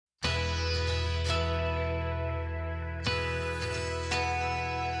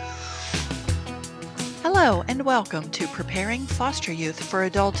Hello and welcome to Preparing Foster Youth for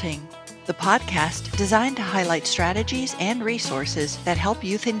Adulting, the podcast designed to highlight strategies and resources that help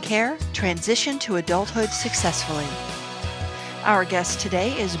youth in care transition to adulthood successfully. Our guest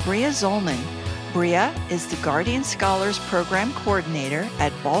today is Bria Zollman. Bria is the Guardian Scholars Program Coordinator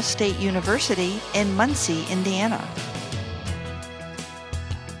at Ball State University in Muncie, Indiana.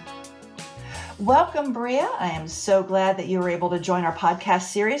 Welcome, Bria. I am so glad that you were able to join our podcast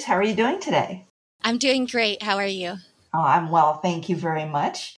series. How are you doing today? I'm doing great. How are you? Oh, I'm well. Thank you very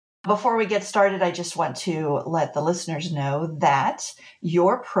much. Before we get started, I just want to let the listeners know that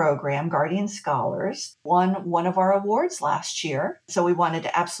your program, Guardian Scholars, won one of our awards last year. So we wanted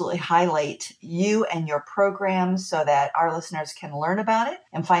to absolutely highlight you and your program so that our listeners can learn about it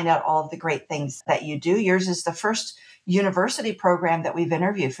and find out all of the great things that you do. Yours is the first university program that we've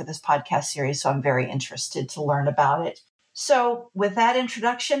interviewed for this podcast series, so I'm very interested to learn about it. So with that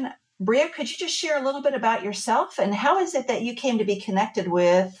introduction, Bria, could you just share a little bit about yourself and how is it that you came to be connected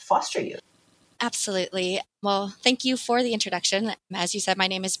with foster youth? Absolutely. Well, thank you for the introduction. As you said, my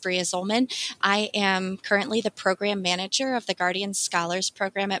name is Bria Zollman. I am currently the program manager of the Guardian Scholars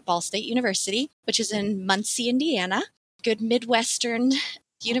Program at Ball State University, which is in Muncie, Indiana, good Midwestern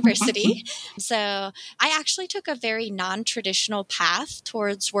university. So I actually took a very non-traditional path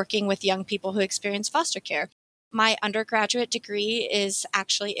towards working with young people who experience foster care. My undergraduate degree is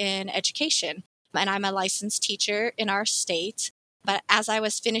actually in education, and I'm a licensed teacher in our state. But as I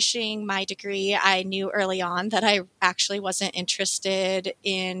was finishing my degree, I knew early on that I actually wasn't interested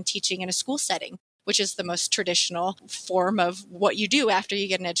in teaching in a school setting, which is the most traditional form of what you do after you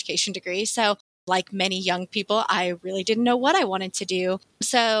get an education degree. So like many young people, I really didn't know what I wanted to do.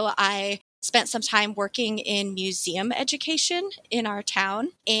 So I spent some time working in museum education in our town.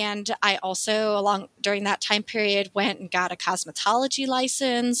 And I also, during that time period, went and got a cosmetology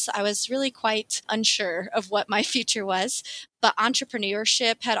license. I was really quite unsure of what my future was, but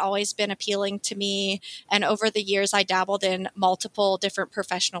entrepreneurship had always been appealing to me. And over the years, I dabbled in multiple different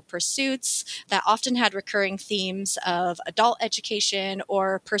professional pursuits that often had recurring themes of adult education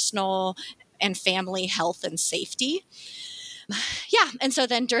or personal and family health and safety. Yeah. And so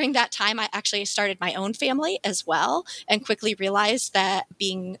then during that time, I actually started my own family as well and quickly realized that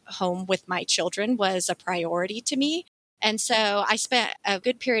being home with my children was a priority to me. And so I spent a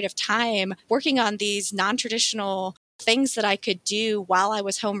good period of time working on these non-traditional things that I could do while I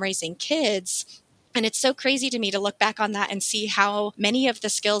was home raising kids. And it's so crazy to me to look back on that and see how many of the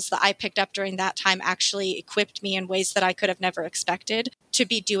skills that I picked up during that time actually equipped me in ways that I could have never expected to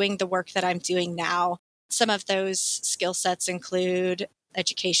be doing the work that I'm doing now. Some of those skill sets include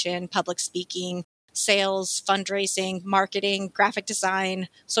education, public speaking, sales, fundraising, marketing, graphic design,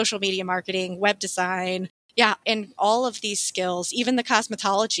 social media marketing, web design. Yeah, and all of these skills, even the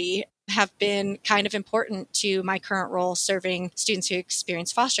cosmetology, have been kind of important to my current role serving students who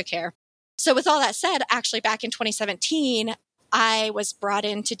experience foster care. So with all that said, actually back in 2017, I was brought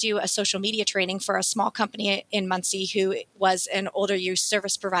in to do a social media training for a small company in Muncie who was an older youth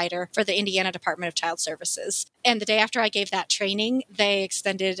service provider for the Indiana Department of Child Services. And the day after I gave that training, they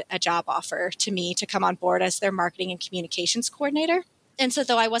extended a job offer to me to come on board as their marketing and communications coordinator. And so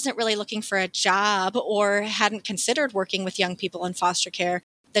though I wasn't really looking for a job or hadn't considered working with young people in foster care,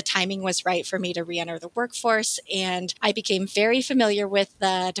 the timing was right for me to re-enter the workforce, and I became very familiar with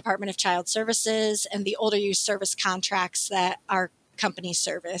the Department of Child Services and the older youth service contracts that our company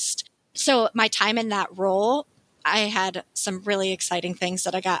serviced. So my time in that role, I had some really exciting things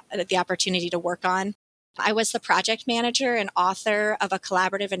that I got the opportunity to work on. I was the project manager and author of a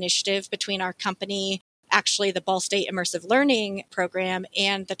collaborative initiative between our company, actually the Ball State Immersive Learning Program,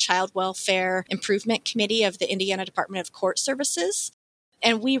 and the Child Welfare Improvement Committee of the Indiana Department of Court Services.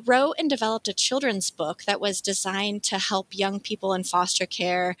 And we wrote and developed a children's book that was designed to help young people in foster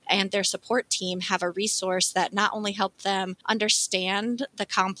care and their support team have a resource that not only helped them understand the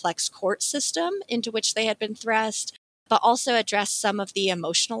complex court system into which they had been thrust, but also address some of the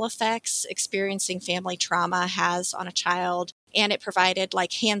emotional effects experiencing family trauma has on a child. And it provided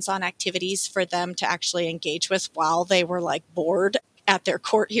hands-on activities for them to actually engage with while they were bored at their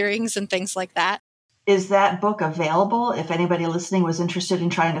court hearings and things like that. Is that book available if anybody listening was interested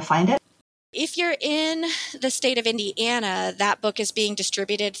in trying to find it? If you're in the state of Indiana, that book is being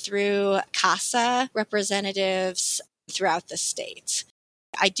distributed through CASA representatives throughout the state.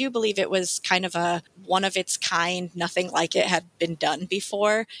 I do believe it was kind of a one of its kind, nothing like it had been done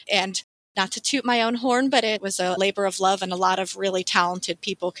before. And not to toot my own horn, but it was a labor of love and a lot of really talented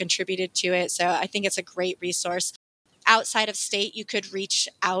people contributed to it. So I think it's a great resource. Outside of state, you could reach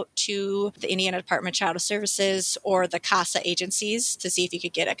out to the Indiana Department of Child Services or the CASA agencies to see if you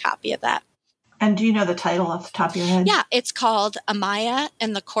could get a copy of that. And do you know the title off the top of your head? Yeah, it's called Amaya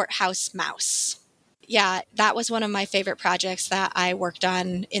and the Courthouse Mouse. Yeah, that was one of my favorite projects that I worked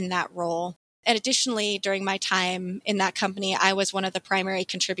on in that role. And additionally, during my time in that company, I was one of the primary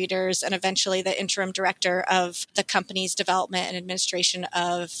contributors and eventually the interim director of the company's development and administration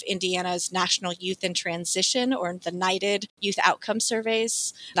of Indiana's National Youth in Transition, or the NYDID Youth Outcome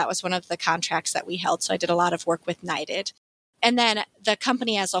Surveys. That was one of the contracts that we held. So I did a lot of work with NYDID. And then the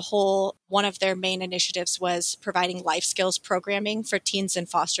company as a whole, one of their main initiatives was providing life skills programming for teens in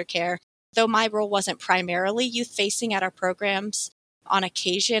foster care. Though my role wasn't primarily youth-facing at our programs, on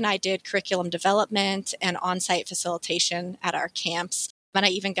occasion I did curriculum development and on-site facilitation at our camps. And I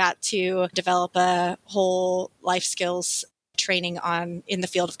even got to develop a whole life skills training in the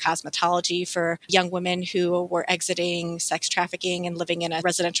field of cosmetology for young women who were exiting sex trafficking and living in a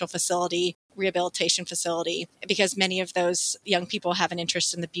residential facility, rehabilitation facility, because many of those young people have an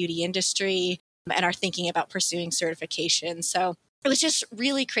interest in the beauty industry and are thinking about pursuing certification. So it was just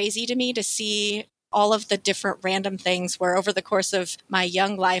really crazy to me to see all of the different random things where over the course of my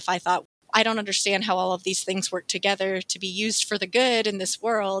young life, I thought, I don't understand how all of these things work together to be used for the good in this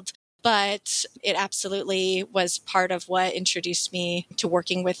world. But it absolutely was part of what introduced me to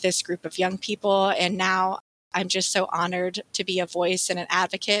working with this group of young people. And now I'm just so honored to be a voice and an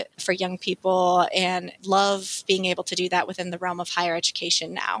advocate for young people and love being able to do that within the realm of higher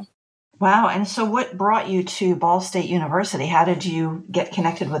education now. Wow. And so what brought you to Ball State University? How did you get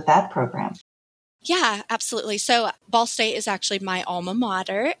connected with that program? Yeah, absolutely. So Ball State is actually my alma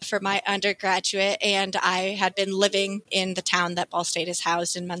mater for my undergraduate, and I had been living in the town that Ball State is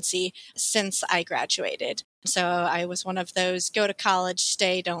housed in, Muncie, since I graduated. So I was one of those go to college,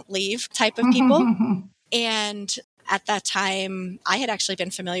 stay, don't leave type of people. And at that time, I had actually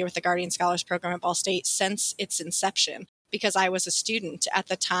been familiar with the Guardian Scholars Program at Ball State since its inception, because I was a student at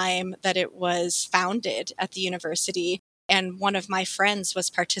the time that it was founded at the university. And one of my friends was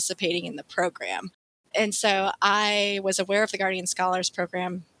participating in the program. And so I was aware of the Guardian Scholars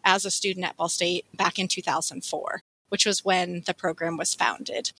Program as a student at Ball State back in 2004, which was when the program was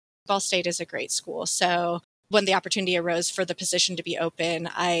founded. Ball State is a great school. So when the opportunity arose for the position to be open,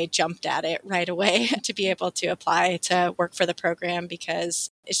 I jumped at it right away to be able to apply to work for the program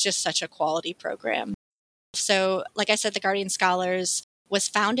because it's just such a quality program. So like I said, the Guardian Scholars was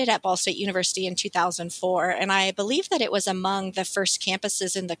founded at Ball State University in 2004, and I believe that it was among the first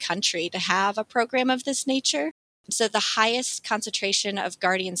campuses in the country to have a program of this nature. So the highest concentration of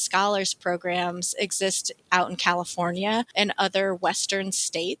Guardian Scholars programs exist out in California and other Western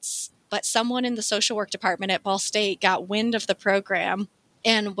states. But someone in the social work department at Ball State got wind of the program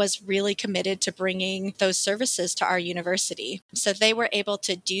and was really committed to bringing those services to our university. So they were able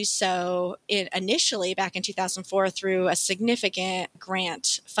to do so initially back in 2004 through a significant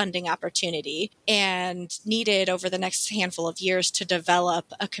grant funding opportunity, and needed over the next handful of years to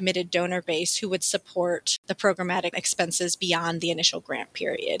develop a committed donor base who would support the programmatic expenses beyond the initial grant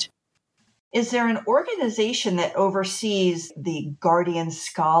period. Is there an organization that oversees the Guardian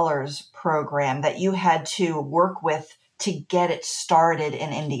Scholars Program that you had to work with to get it started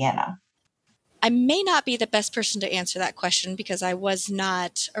in Indiana? I may not be the best person to answer that question because I was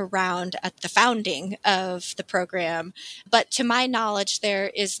not around at the founding of the program. But to my knowledge,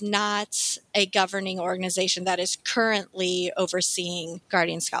 there is not a governing organization that is currently overseeing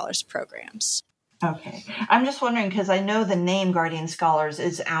Guardian Scholars programs. Okay. I'm just wondering because I know the name Guardian Scholars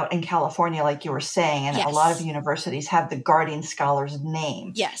is out in California, like you were saying, and Yes. A lot of universities have the Guardian Scholars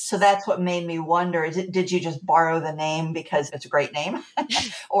name. Yes. So that's what made me wonder, did you just borrow the name because it's a great name?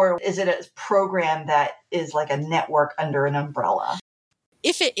 Or is it a program that is like a network under an umbrella?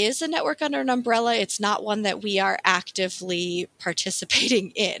 If it is a network under an umbrella, it's not one that we are actively participating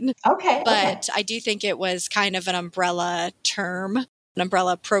in. Okay. But I do think it was kind of an umbrella term, an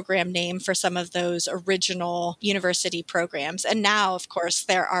umbrella program name for some of those original university programs. And now, of course,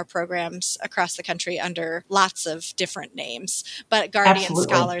 there are programs across the country under lots of different names. But Guardian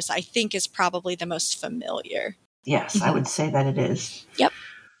Absolutely. Scholars, I think, is probably the most familiar. Yes, I would say that it is. Yep.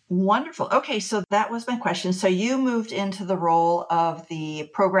 Wonderful. Okay, so that was my question. So you moved into the role of the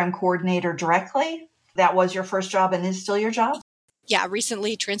program coordinator directly? That was your first job and is still your job? Yeah,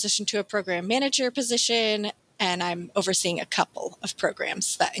 recently transitioned to a program manager position, and I'm overseeing a couple of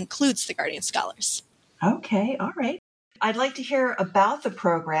programs that includes the Guardian Scholars. Okay, all right. I'd like to hear about the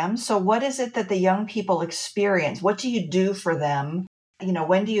program. So what is it that the young people experience? What do you do for them?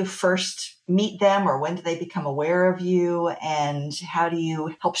 When do you first meet them, or when do they become aware of you? And how do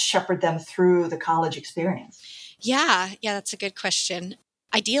you help shepherd them through the college experience? Yeah, that's a good question.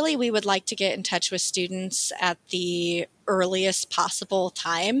 Ideally, we would like to get in touch with students at the earliest possible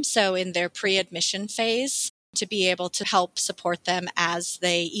time, so in their pre-admission phase, to be able to help support them as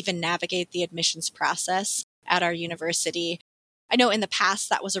they even navigate the admissions process at our university. I know in the past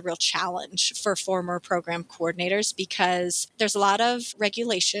that was a real challenge for former program coordinators because there's a lot of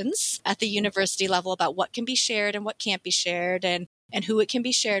regulations at the university level about what can be shared and what can't be shared and who it can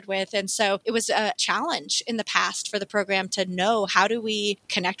be shared with. And so it was a challenge in the past for the program to know, how do we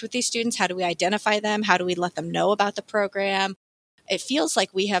connect with these students? How do we identify them? How do we let them know about the program? It feels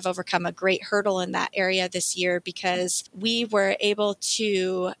like we have overcome a great hurdle in that area this year because we were able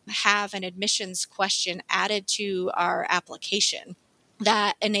to have an admissions question added to our application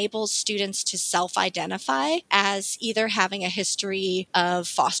that enables students to self-identify as either having a history of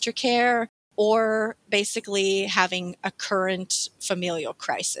foster care or basically having a current familial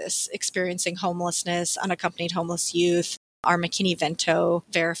crisis, experiencing homelessness, unaccompanied homeless youth, our McKinney-Vento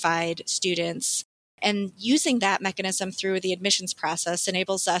verified students. And using that mechanism through the admissions process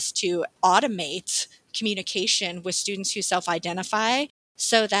enables us to automate communication with students who self-identify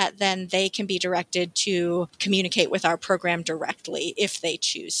so that then they can be directed to communicate with our program directly if they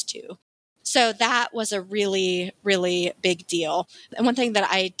choose to. So that was a really, really big deal. And one thing that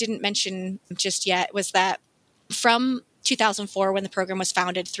I didn't mention just yet was that from 2004, when the program was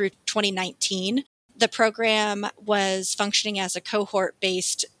founded, through 2019, the program was functioning as a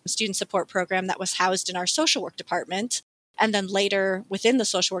cohort-based student support program that was housed in our social work department, and then later within the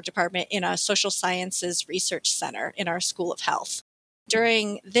social work department in a social sciences research center in our School of Health.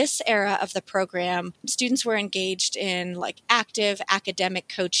 During this era of the program, students were engaged in active academic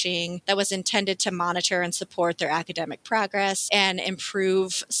coaching that was intended to monitor and support their academic progress and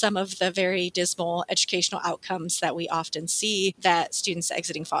improve some of the very dismal educational outcomes that we often see that students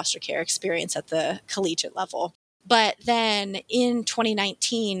exiting foster care experience at the collegiate level. But then in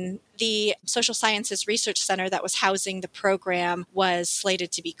 2019, the Social Sciences Research Center that was housing the program was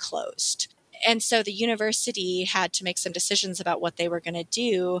slated to be closed. And so the university had to make some decisions about what they were going to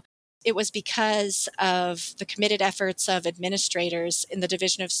do. It was because of the committed efforts of administrators in the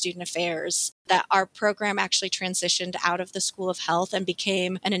Division of Student Affairs that our program actually transitioned out of the School of Health and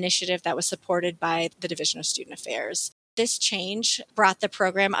became an initiative that was supported by the Division of Student Affairs. This change brought the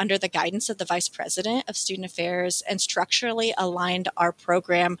program under the guidance of the Vice President of Student Affairs and structurally aligned our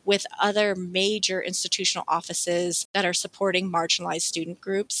program with other major institutional offices that are supporting marginalized student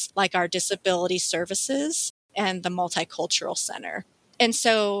groups, like our Disability Services and the Multicultural Center. And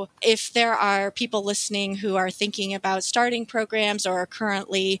so if there are people listening who are thinking about starting programs or are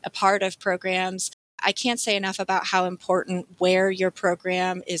currently a part of programs, I can't say enough about how important where your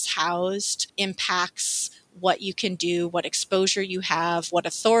program is housed impacts what you can do, what exposure you have, what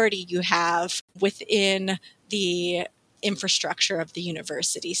authority you have within the infrastructure of the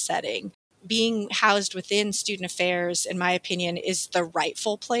university setting. Being housed within student affairs, in my opinion, is the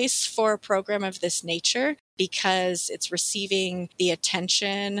rightful place for a program of this nature because it's receiving the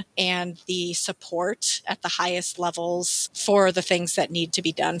attention and the support at the highest levels for the things that need to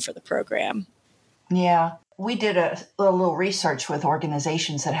be done for the program. Yeah. We did a little research with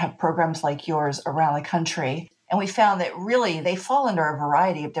organizations that have programs like yours around the country. And we found that really they fall under a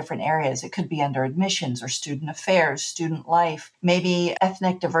variety of different areas. It could be under admissions or student affairs, student life, maybe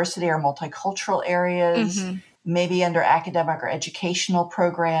ethnic diversity or multicultural areas, maybe under academic or educational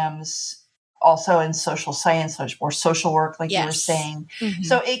programs, also in social science or social work, like you were saying.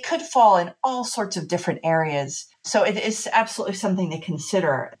 So it could fall in all sorts of different areas. So it is absolutely something to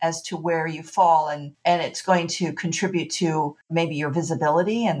consider as to where you fall, and it's going to contribute to maybe your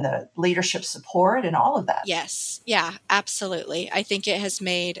visibility and the leadership support and all of that. Yes. Yeah, absolutely. I think it has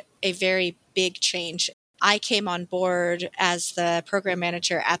made a very big change. I came on board as the program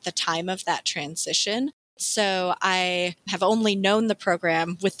manager at the time of that transition. So I have only known the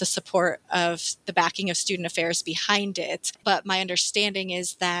program with the support of the backing of student affairs behind it. But my understanding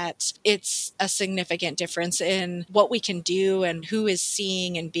is that it's a significant difference in what we can do and who is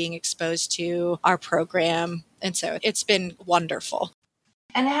seeing and being exposed to our program. And so it's been wonderful.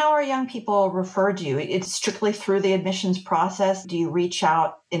 And how are young people referred to you? It's strictly through the admissions process. Do you reach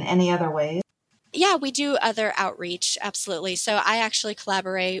out in any other ways? Yeah, we do other outreach. Absolutely. So I actually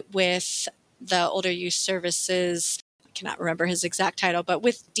collaborate with the Older Youth Services, I cannot remember his exact title, but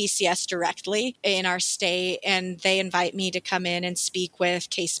with DCS directly in our state. And they invite me to come in and speak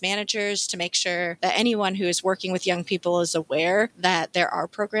with case managers to make sure that anyone who is working with young people is aware that there are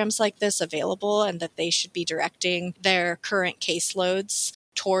programs like this available and that they should be directing their current caseloads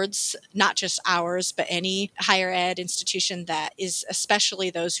towards not just ours, but any higher ed institution that is, especially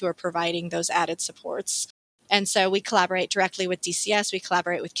those who are providing those added supports. And so we collaborate directly with DCS, we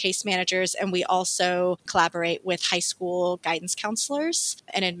collaborate with case managers, and we also collaborate with high school guidance counselors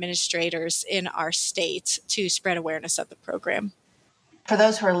and administrators in our state to spread awareness of the program. For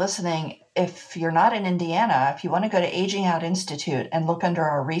those who are listening, if you're not in Indiana, if you want to go to Aging Out Institute and look under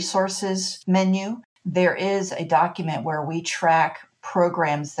our resources menu, there is a document where we track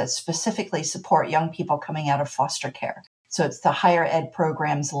programs that specifically support young people coming out of foster care. So it's the higher ed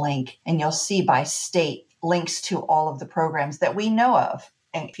programs link, and you'll see by state links to all of the programs that we know of.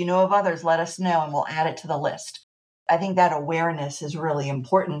 And if you know of others, let us know and we'll add it to the list. I think that awareness is really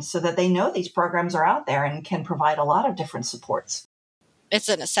important so that they know these programs are out there and can provide a lot of different supports. It's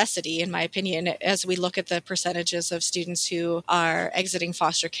a necessity, in my opinion, as we look at the percentages of students who are exiting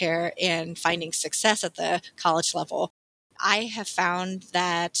foster care and finding success at the college level. I have found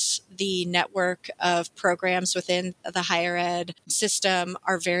that the network of programs within the higher ed system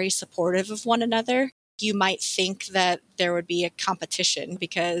are very supportive of one another. You might think that there would be a competition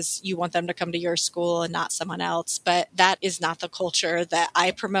because you want them to come to your school and not someone else, but that is not the culture that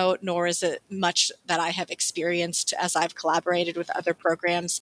I promote, nor is it much that I have experienced as I've collaborated with other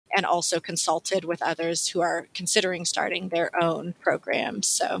programs and also consulted with others who are considering starting their own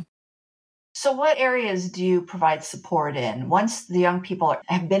programs. So what areas do you provide support in? Once the young people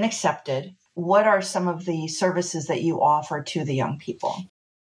have been accepted, what are some of the services that you offer to the young people?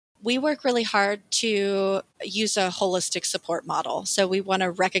 We work really hard to use a holistic support model. So we want to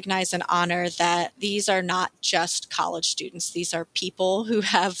recognize and honor that these are not just college students. These are people who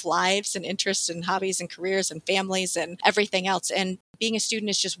have lives and interests and hobbies and careers and families and everything else. And being a student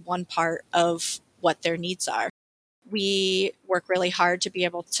is just one part of what their needs are. We work really hard to be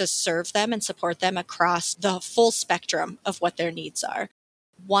able to serve them and support them across the full spectrum of what their needs are.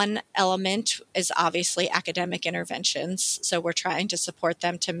 One element is obviously academic interventions. So we're trying to support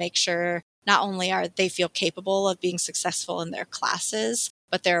them to make sure not only are they feel capable of being successful in their classes,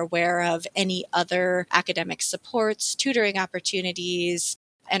 but they're aware of any other academic supports, tutoring opportunities,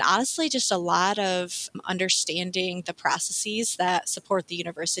 and honestly, just a lot of understanding the processes that support the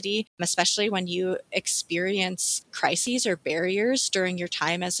university, especially when you experience crises or barriers during your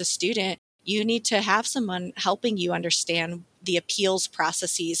time as a student. You need to have someone helping you understand the appeals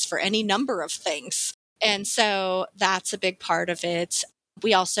processes for any number of things. And so that's a big part of it.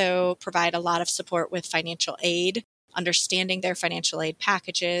 We also provide a lot of support with financial aid, understanding their financial aid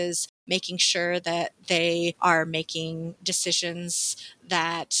packages, making sure that they are making decisions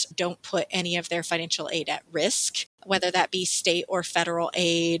that don't put any of their financial aid at risk, whether that be state or federal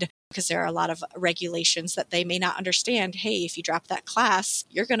aid, because there are a lot of regulations that they may not understand. Hey, if you drop that class,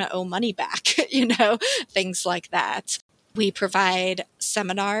 you're going to owe money back, things like that. We provide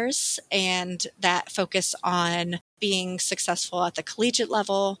seminars and that focus on being successful at the collegiate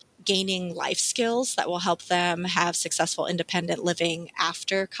level, gaining life skills that will help them have successful independent living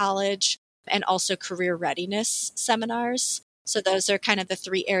after college, and also career readiness seminars. So those are kind of the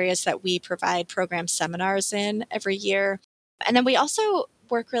three areas that we provide program seminars in every year. And then we also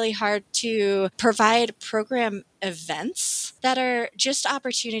work really hard to provide program events that are just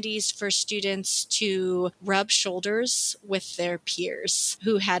opportunities for students to rub shoulders with their peers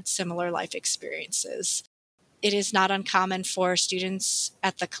who had similar life experiences. It is not uncommon for students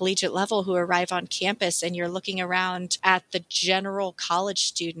at the collegiate level who arrive on campus and you're looking around at the general college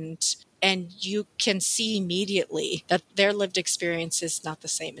student and you can see immediately that their lived experience is not the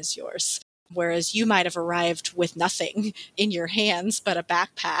same as yours. Whereas you might have arrived with nothing in your hands but a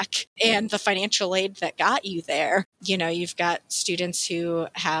backpack and the financial aid that got you there. You've got students who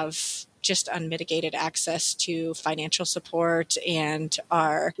have just unmitigated access to financial support and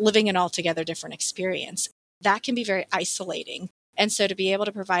are living an altogether different experience. That can be very isolating. And so to be able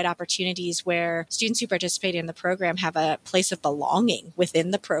to provide opportunities where students who participate in the program have a place of belonging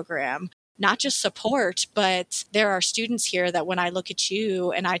within the program, not just support, but there are students here that when I look at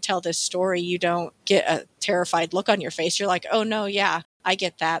you and I tell this story, you don't get a terrified look on your face. You're like, oh no, yeah, I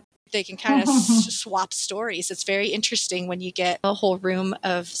get that. They can kind of swap stories. It's very interesting when you get a whole room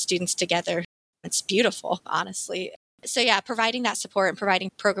of students together. It's beautiful, honestly. So yeah, providing that support and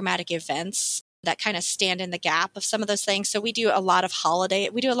providing programmatic events that kind of stand in the gap of some of those things. So we do a lot of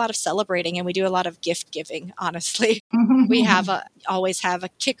we do a lot of celebrating and we do a lot of gift giving, honestly. We always have a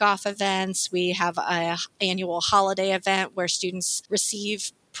kickoff events. We have an annual holiday event where students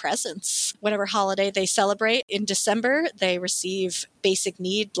receive presents. Whatever holiday they celebrate in December, they receive basic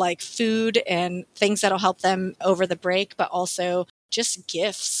need like food and things that'll help them over the break, but also just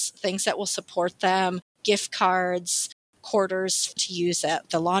gifts, things that will support them, gift cards, quarters to use at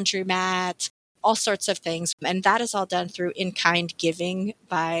the laundromat, all sorts of things. And that is all done through in-kind giving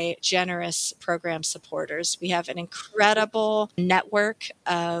by generous program supporters. We have an incredible network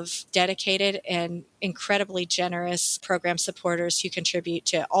of dedicated and incredibly generous program supporters who contribute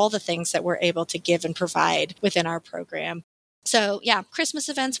to all the things that we're able to give and provide within our program. So yeah, Christmas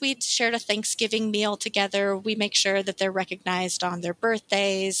events, we shared a Thanksgiving meal together. We make sure that they're recognized on their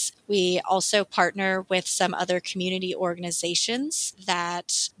birthdays. We also partner with some other community organizations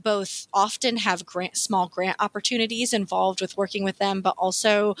that both often have small grant opportunities involved with working with them, but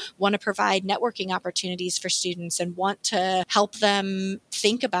also want to provide networking opportunities for students and want to help them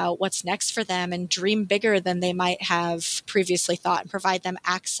think about what's next for them and dream bigger than they might have previously thought, and provide them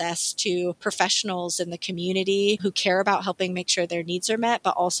access to professionals in the community who care about helping make sure their needs are met,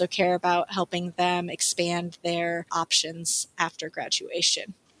 but also care about helping them expand their options after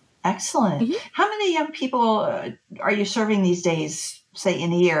graduation. Excellent. Mhm. How many young people are you serving these days, say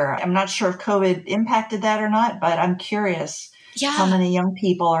in a year? I'm not sure if COVID impacted that or not, but I'm curious how many young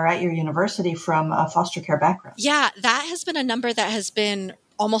people are at your university from a foster care background. Yeah, that has been a number that has been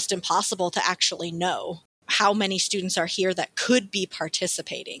almost impossible to actually know how many students are here that could be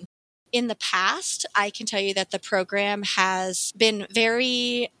participating. In the past, I can tell you that the program has been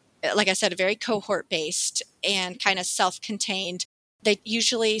very, like I said, very cohort based and kind of self-contained. They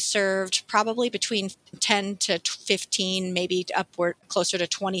usually served probably between 10 to 15, maybe upward closer to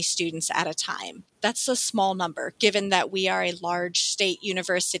 20 students at a time. That's a small number, given that we are a large state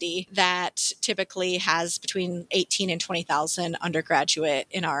university that typically has between 18 and 20,000 undergraduate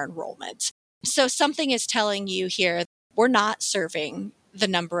in our enrollment. So something is telling you here, we're not serving the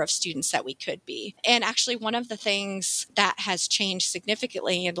number of students that we could be. And actually, one of the things that has changed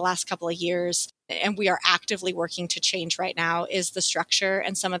significantly in the last couple of years, and we are actively working to change right now, is the structure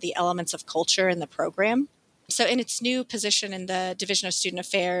and some of the elements of culture in the program. So in its new position in the Division of Student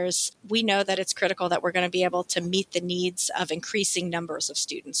Affairs, we know that it's critical that we're going to be able to meet the needs of increasing numbers of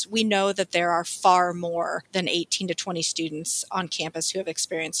students. We know that there are far more than 18 to 20 students on campus who have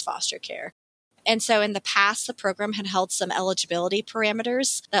experienced foster care. And so in the past, the program had held some eligibility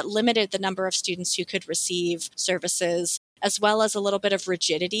parameters that limited the number of students who could receive services, as well as a little bit of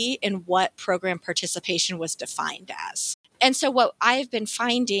rigidity in what program participation was defined as. And so what I've been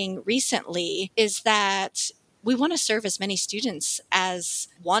finding recently is that we want to serve as many students as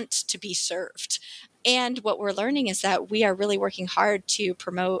want to be served. And what we're learning is that we are really working hard to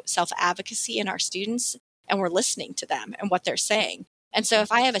promote self-advocacy in our students, and we're listening to them and what they're saying. And so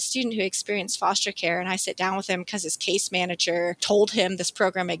if I have a student who experienced foster care and I sit down with him because his case manager told him this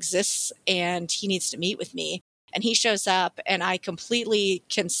program exists and he needs to meet with me, and he shows up and I completely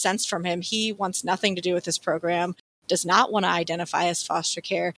can sense from him he wants nothing to do with this program, does not want to identify as foster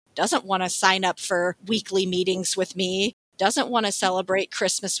care, doesn't want to sign up for weekly meetings with me, doesn't want to celebrate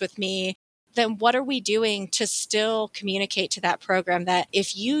Christmas with me, then what are we doing to still communicate to that program that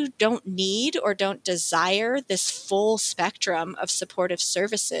if you don't need or don't desire this full spectrum of supportive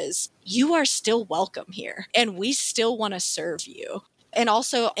services, you are still welcome here and we still want to serve you. And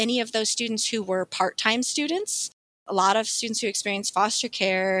also any of those students who were part-time students, a lot of students who experience foster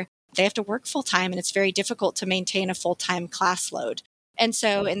care, they have to work full-time and it's very difficult to maintain a full-time class load. And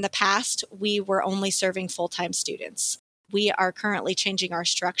so in the past, we were only serving full-time students. We are currently changing our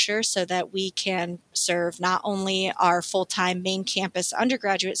structure so that we can serve not only our full-time main campus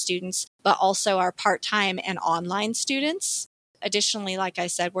undergraduate students, but also our part-time and online students. Additionally, like I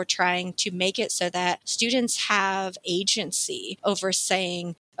said, we're trying to make it so that students have agency over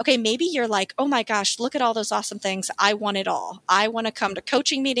saying, okay, maybe you're like, oh my gosh, look at all those awesome things. I want it all. I want to come to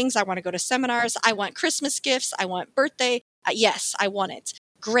coaching meetings. I want to go to seminars. I want Christmas gifts. I want birthday. Yes, I want it.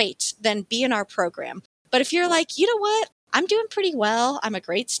 Great. Then be in our program. But if you're like, you know what? I'm doing pretty well. I'm a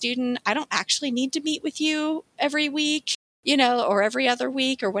great student. I don't actually need to meet with you every week, or every other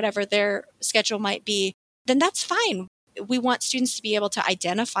week or whatever their schedule might be, then that's fine. We want students to be able to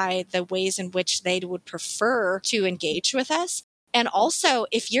identify the ways in which they would prefer to engage with us. And also,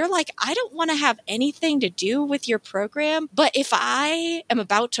 if you're like, I don't want to have anything to do with your program, but if I am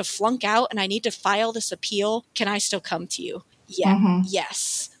about to flunk out and I need to file this appeal, can I still come to you? Yeah. Mm-hmm.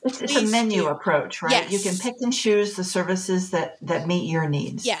 Yes. It's a menu approach, right? Yes. You can pick and choose the services that meet your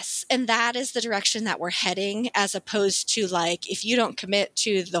needs. Yes. And that is the direction that we're heading, as opposed to like, if you don't commit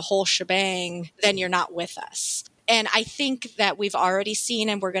to the whole shebang, then you're not with us. And I think that we've already seen,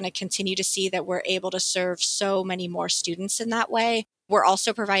 and we're going to continue to see, that we're able to serve so many more students in that way. We're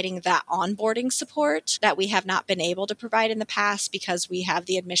also providing that onboarding support that we have not been able to provide in the past because we have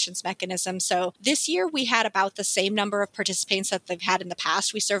the admissions mechanism. So this year we had about the same number of participants that they've had in the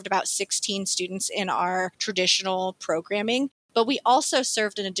past. We served about 16 students in our traditional programming. But we also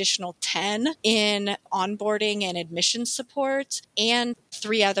served an additional 10 in onboarding and admission support, and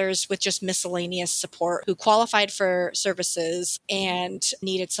 3 others with just miscellaneous support who qualified for services and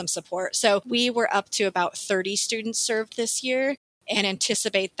needed some support. So we were up to about 30 students served this year, and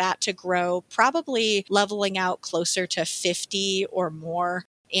anticipate that to grow, probably leveling out closer to 50 or more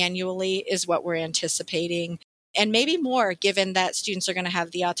annually is what we're anticipating. And maybe more, given that students are going to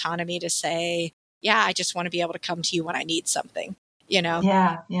have the autonomy to say, yeah, I just want to be able to come to you when I need something, you know?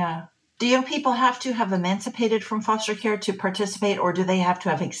 Yeah, yeah. Do young people have to have emancipated from foster care to participate, or do they have to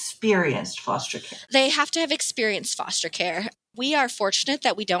have experienced foster care? They have to have experienced foster care. We are fortunate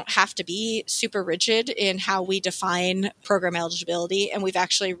that we don't have to be super rigid in how we define program eligibility. And we've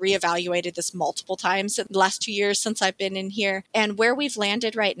actually reevaluated this multiple times in the last 2 years since I've been in here. And where we've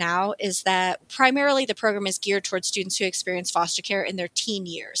landed right now is that primarily the program is geared towards students who experience foster care in their teen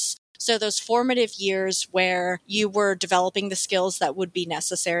years. So those formative years where you were developing the skills that would be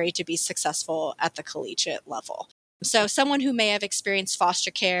necessary to be successful at the collegiate level. So someone who may have experienced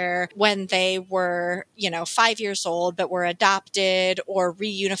foster care when they were, 5 years old, but were adopted or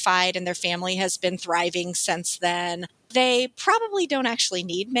reunified and their family has been thriving since then, they probably don't actually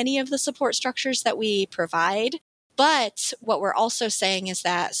need many of the support structures that we provide. But what we're also saying is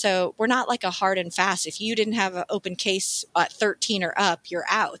that, so we're not like a hard and fast, if you didn't have an open case at 13 or up, you're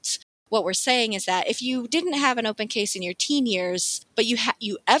out. What we're saying is that if you didn't have an open case in your teen years, but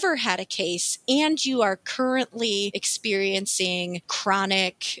you ever had a case and you are currently experiencing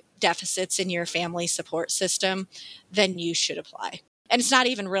chronic deficits in your family support system, then you should apply. And it's not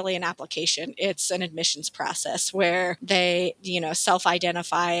even really an application. It's an admissions process where they,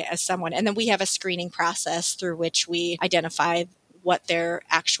 self-identify as someone. And then we have a screening process through which we identify what their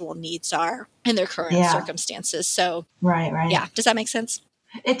actual needs are in their current circumstances. So, right. Yeah. Does that make sense?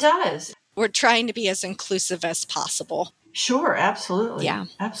 It does. We're trying to be as inclusive as possible. Sure, absolutely. Yeah.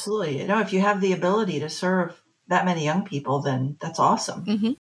 Absolutely. If you have the ability to serve that many young people, then that's awesome.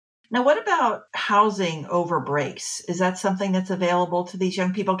 Mm-hmm. Now, what about housing over breaks? Is that something that's available to these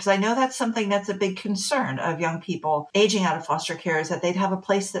young people? Because I know that's something that's a big concern of young people aging out of foster care, is that they'd have a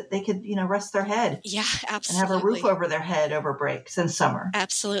place that they could, rest their head. Yeah, absolutely. And have a roof over their head over breaks in summer.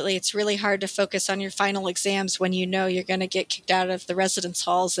 Absolutely. It's really hard to focus on your final exams when you know you're going to get kicked out of the residence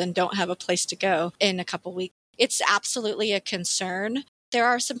halls and don't have a place to go in a couple weeks. It's absolutely a concern. There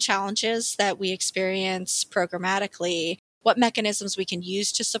are some challenges that we experience programmatically. What mechanisms we can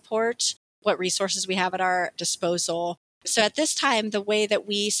use to support, what resources we have at our disposal. So at this time, the way that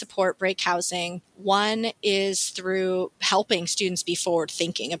we support break housing, one is through helping students be forward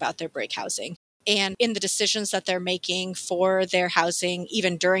thinking about their break housing and in the decisions that they're making for their housing,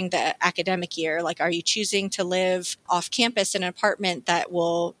 even during the academic year. Like, are you choosing to live off campus in an apartment that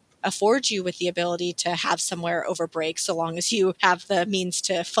will afford you with the ability to have somewhere over break, so long as you have the means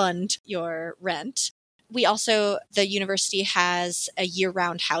to fund your rent? We also, the university has a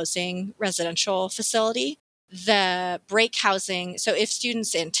year-round housing residential facility. The break housing, so if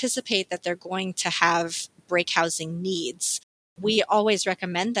students anticipate that they're going to have break housing needs, we always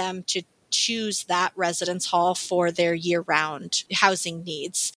recommend them to choose that residence hall for their year-round housing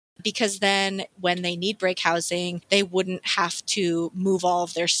needs. Because then when they need break housing, they wouldn't have to move all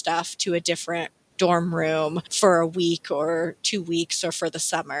of their stuff to a different dorm room for a week or 2 weeks or for the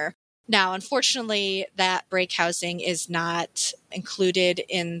summer. Now, unfortunately, that break housing is not included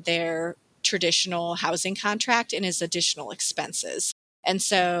in their traditional housing contract and is additional expenses. And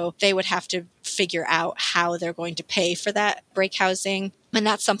so they would have to figure out how they're going to pay for that break housing. And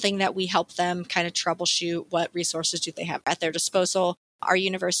that's something that we help them kind of troubleshoot. What resources do they have at their disposal? Our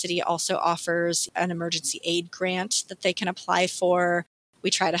university also offers an emergency aid grant that they can apply for. We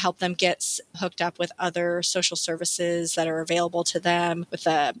try to help them get hooked up with other social services that are available to them, with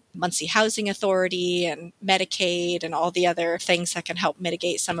the Muncie Housing Authority and Medicaid and all the other things that can help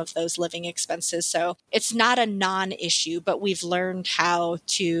mitigate some of those living expenses. So it's not a non-issue, but we've learned how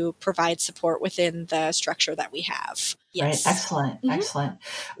to provide support within the structure that we have. Yes. Right. Excellent. Mm-hmm. Excellent.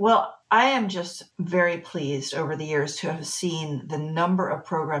 Well, I am just very pleased over the years to have seen the number of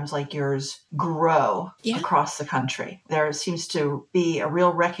programs like yours grow across the country. There seems to be a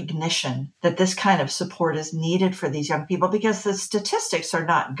real recognition that this kind of support is needed for these young people because the statistics are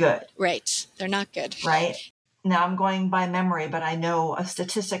not good. Right. They're not good. Right. Now I'm going by memory, but I know a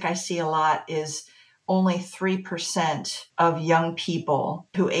statistic I see a lot is only 3% of young people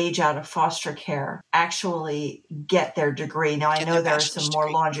who age out of foster care actually get their degree. Now, I know there are some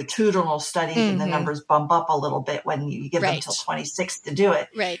more longitudinal studies and the numbers bump up a little bit when you give them till 26 to do it,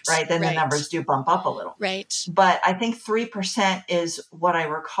 right? Then the numbers do bump up a little. Right. But I think 3% is what I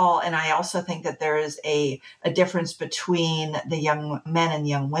recall. And I also think that there is a difference between the young men and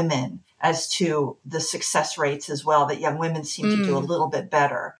young women as to the success rates as well, that young women seem to do a little bit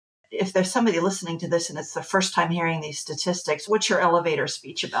better. If there's somebody listening to this and it's the first time hearing these statistics, what's your elevator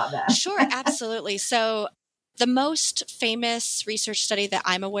speech about that? Sure, absolutely. So the most famous research study that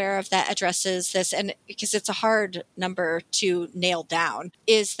I'm aware of that addresses this, and because it's a hard number to nail down,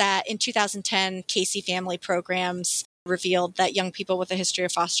 is that in 2010, Casey Family Programs revealed that young people with a history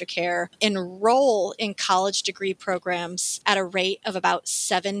of foster care enroll in college degree programs at a rate of about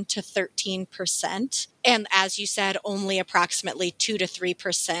 7 to 13%. And as you said, only approximately 2 to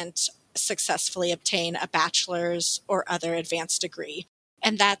 3% successfully obtain a bachelor's or other advanced degree.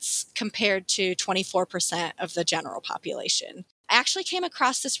 And that's compared to 24% of the general population. I actually came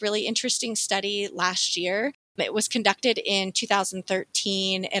across this really interesting study last year. It was conducted in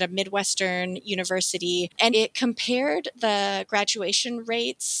 2013 at a Midwestern university, and it compared the graduation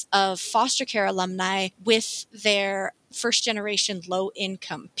rates of foster care alumni with their first-generation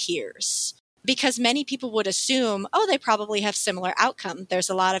low-income peers. Because many people would assume, they probably have similar outcome. There's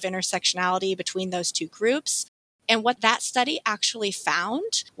a lot of intersectionality between those two groups. And what that study actually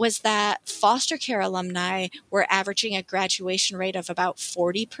found was that foster care alumni were averaging a graduation rate of about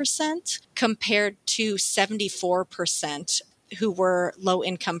 40% compared to 74% who were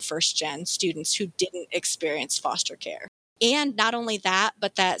low-income first-gen students who didn't experience foster care. And not only that,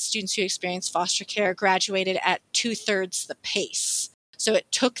 but that students who experienced foster care graduated at 2/3 the pace. So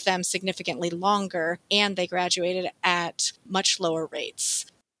it took them significantly longer, and they graduated at much lower rates.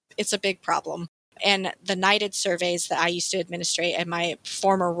 It's a big problem. And the NIDED surveys that I used to administrate in my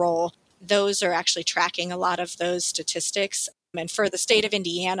former role, those are actually tracking a lot of those statistics. And for the state of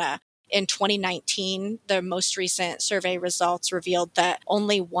Indiana, in 2019, the most recent survey results revealed that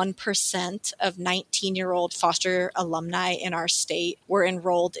only 1% of 19-year-old foster alumni in our state were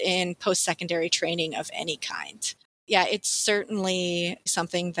enrolled in post-secondary training of any kind. Yeah, it's certainly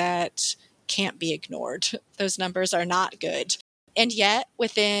something that can't be ignored. Those numbers are not good. And yet,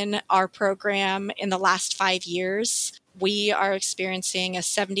 within our program in the last 5 years, we are experiencing a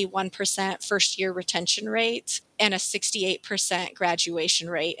 71% first-year retention rate and a 68% graduation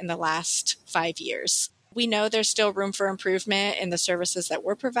rate in the last 5 years. We know there's still room for improvement in the services that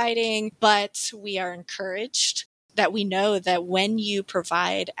we're providing, but we are encouraged that we know that when you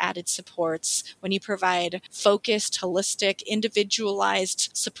provide added supports, when you provide focused, holistic,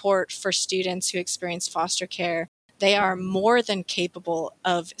 individualized support for students who experience foster care, they are more than capable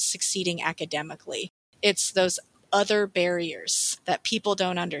of succeeding academically. It's those other barriers that people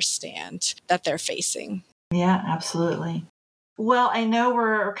don't understand that they're facing. Yeah, absolutely. Well, I know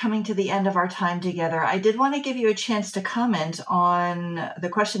we're coming to the end of our time together. I did want to give you a chance to comment on the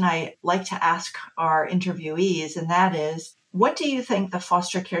question I like to ask our interviewees, and that is, what do you think the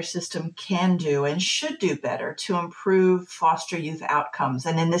foster care system can do and should do better to improve foster youth outcomes?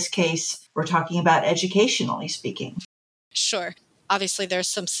 And in this case, we're talking about educationally speaking. Sure. Obviously, there's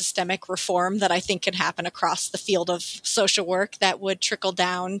some systemic reform that I think can happen across the field of social work that would trickle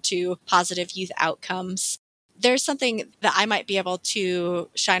down to positive youth outcomes. There's something that I might be able to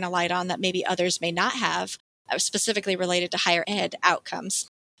shine a light on that maybe others may not have, specifically related to higher ed outcomes.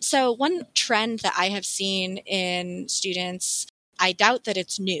 So one trend that I have seen in students, I doubt that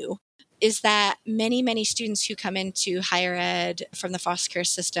it's new, is that many students who come into higher ed from the foster care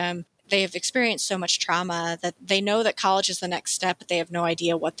system, they have experienced so much trauma that they know that college is the next step, but they have no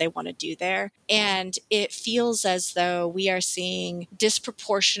idea what they want to do there. And it feels as though we are seeing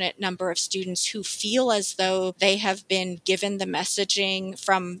disproportionate number of students who feel as though they have been given the messaging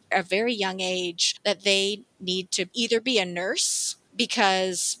from a very young age that they need to either be a nurse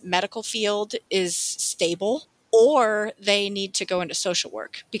because medical field is stable, or they need to go into social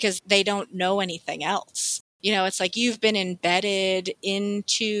work because they don't know anything else. You know, it's like you've been embedded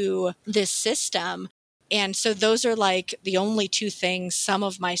into this system. And so those are like the only two things some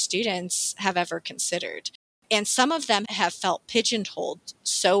of my students have ever considered. And some of them have felt pigeonholed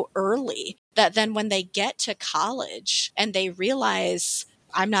so early that then when they get to college and they realize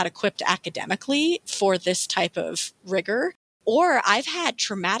I'm not equipped academically for this type of rigor, or I've had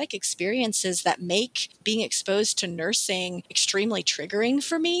traumatic experiences that make being exposed to nursing extremely triggering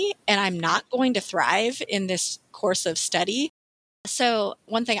for me, and I'm not going to thrive in this course of study. So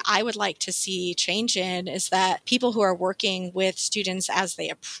one thing I would like to see change in is that people who are working with students as they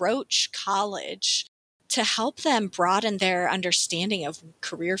approach college to help them broaden their understanding of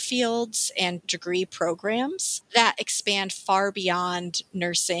career fields and degree programs that expand far beyond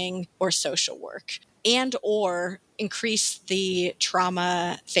nursing or social work, and or increase the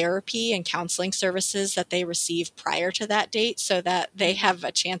trauma therapy and counseling services that they receive prior to that date so that they have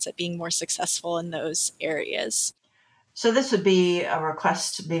a chance at being more successful in those areas. So this would be a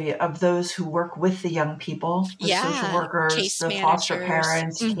request maybe of those who work with the young people, the social workers, case the foster managers.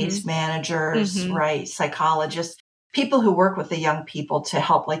 parents, case managers, right, psychologists, people who work with the young people to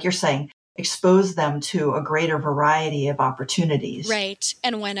help, like you're saying, expose them to a greater variety of opportunities. Right.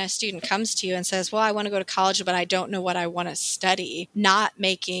 And when a student comes to you and says, well, I want to go to college, but I don't know what I want to study, not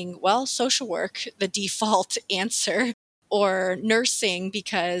making, well, social work the default answer, or nursing,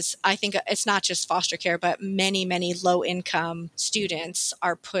 because I think it's not just foster care, but many, many low-income students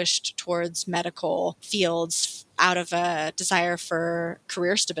are pushed towards medical fields out of a desire for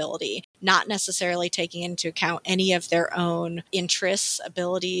career stability, not necessarily taking into account any of their own interests,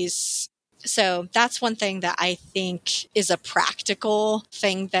 abilities. So that's one thing that I think is a practical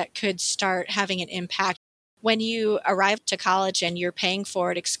thing that could start having an impact. When you arrive to college and you're paying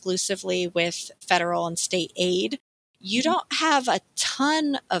for it exclusively with federal and state aid, you don't have a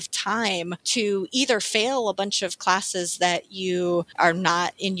ton of time to either fail a bunch of classes that you are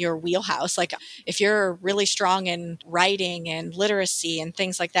not in your wheelhouse. Like if you're really strong in writing and literacy and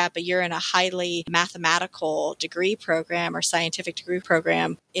things like that, but you're in a highly mathematical degree program or scientific degree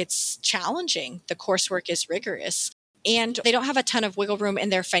program, it's challenging. The coursework is rigorous. And they don't have a ton of wiggle room in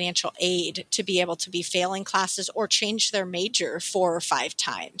their financial aid to be able to be failing classes or change their major 4 or 5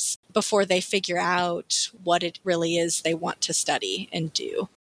 times before they figure out what it really is they want to study and do.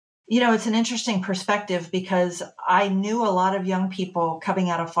 You know, it's an interesting perspective because I knew a lot of young people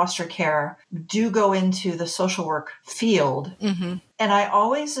coming out of foster care do go into the social work field. And I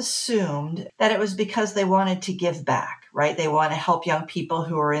always assumed that it was because they wanted to give back, right? They want to help young people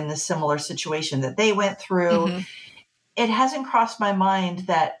who are in the similar situation that they went through. It hasn't crossed my mind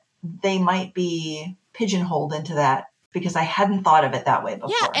that they might be pigeonholed into that because I hadn't thought of it that way before.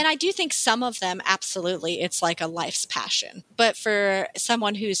 Yeah, and I do think some of them, absolutely, it's like a life's passion. But for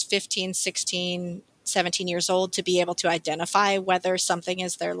someone who's 15, 16, 17 years old to be able to identify whether something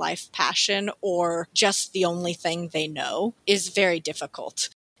is their life passion or just the only thing they know is very difficult.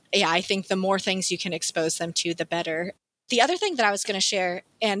 Yeah, I think the more things you can expose them to, the better. The other thing that I was going to share,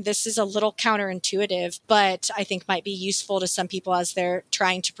 and this is a little counterintuitive, but I think might be useful to some people as they're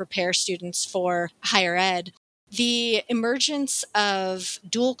trying to prepare students for higher ed, the emergence of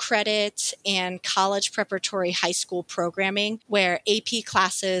dual credit and college preparatory high school programming, where AP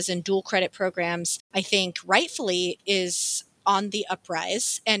classes and dual credit programs, I think rightfully is on the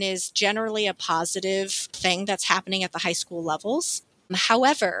uprise and is generally a positive thing that's happening at the high school levels.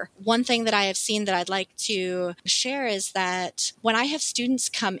 However, one thing that I have seen that I'd like to share is that when I have students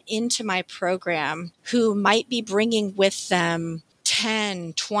come into my program who might be bringing with them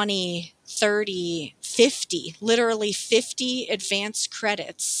 10, 20, 30, 50, literally 50 advanced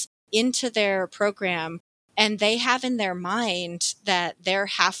credits into their program, and they have in their mind that they're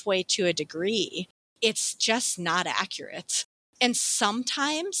halfway to a degree, it's just not accurate. And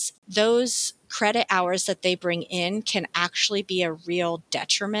sometimes those credit hours that they bring in can actually be a real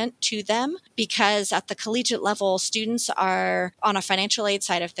detriment to them because at the collegiate level, students are on a financial aid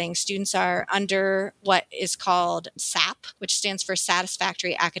side of things. Students are under what is called SAP, which stands for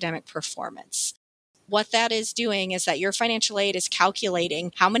Satisfactory Academic Performance. What that is doing is that your financial aid is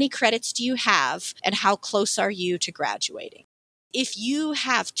calculating how many credits do you have and how close are you to graduating. If you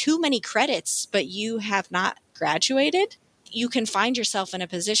have too many credits, but you have not graduated, you can find yourself in a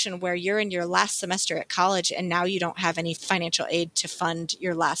position where you're in your last semester at college and now you don't have any financial aid to fund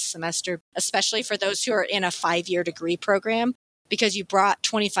your last semester, especially for those who are in a 5-year degree program, because you brought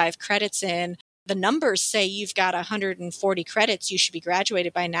 25 credits in. The numbers say you've got 140 credits, you should be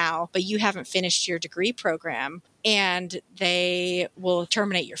graduated by now, but you haven't finished your degree program and they will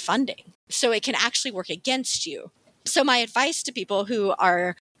terminate your funding. So it can actually work against you. So my advice to people who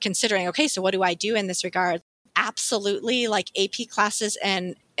are considering, okay, so what do I do in this regard? Absolutely, like AP classes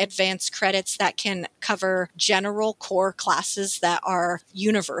and advanced credits that can cover general core classes that are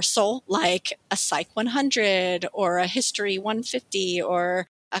universal, like a Psych 100 or a History 150 or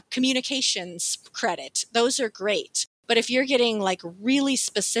a communications credit. Those are great. But if you're getting like really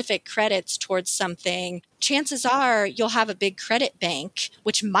specific credits towards something, chances are you'll have a big credit bank,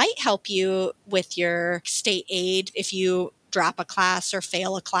 which might help you with your state aid. If you drop a class or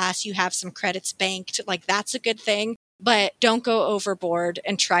fail a class, you have some credits banked. Like that's a good thing, but don't go overboard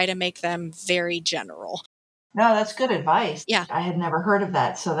and try to make them very general. No, that's good advice. Yeah. I had never heard of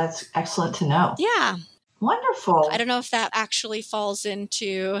that. So that's excellent to know. Yeah. Wonderful. I don't know if that actually falls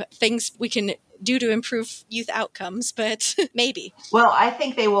into things we can do to improve youth outcomes, but maybe. Well, I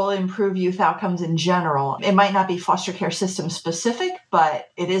think they will improve youth outcomes in general. It might not be foster care system specific, but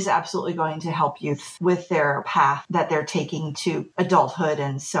it is absolutely going to help youth with their path that they're taking to adulthood.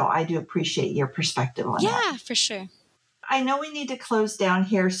 And so I do appreciate your perspective on that. Yeah, for sure. I know we need to close down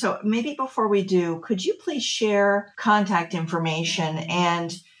here. So maybe before we do, could you please share contact information,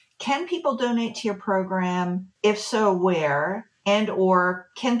 and can people donate to your program? If so, where? And or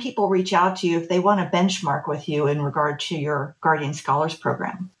can people reach out to you if they want to benchmark with you in regard to your Guardian Scholars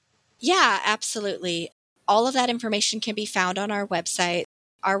Program? Yeah, absolutely. All of that information can be found on our website.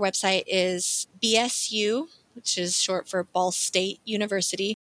 Our website is BSU, which is short for Ball State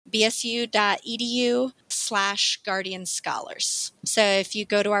University, bsu.edu/Guardian Scholars. So if you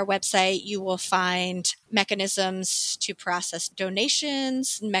go to our website, you will find mechanisms to process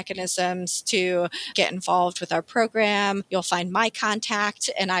donations, mechanisms to get involved with our program. You'll find my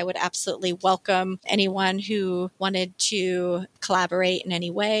contact, and I would absolutely welcome anyone who wanted to collaborate in any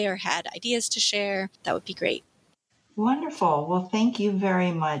way or had ideas to share. That would be great. Wonderful. Well, thank you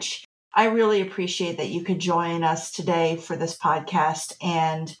very much. I really appreciate that you could join us today for this podcast,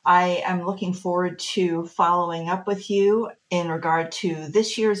 and I am looking forward to following up with you in regard to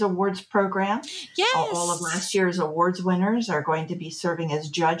this year's awards program. Yes. All of last year's awards winners are going to be serving as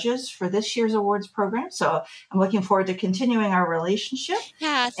judges for this year's awards program, so I'm looking forward to continuing our relationship.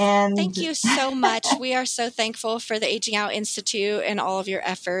 Yeah, thank you so much. We are so thankful for the Aging Out Institute and all of your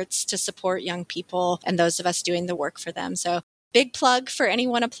efforts to support young people and those of us doing the work for them. So big plug for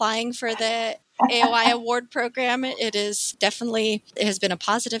anyone applying for the AOI award program. It has been a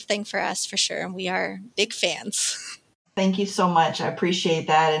positive thing for us for sure. And we are big fans. Thank you so much. I appreciate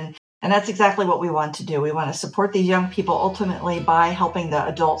that. And that's exactly what we want to do. We want to support these young people ultimately by helping the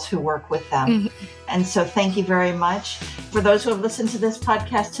adults who work with them. Mm-hmm. And so thank you very much. For those who have listened to this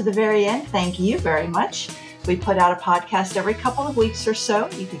podcast to the very end, thank you very much. We put out a podcast every couple of weeks or so.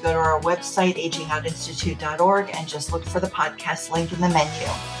 You can go to our website, agingoutinstitute.org, and just look for the podcast link in the menu.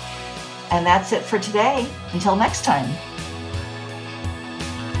 And that's it for today. Until next time.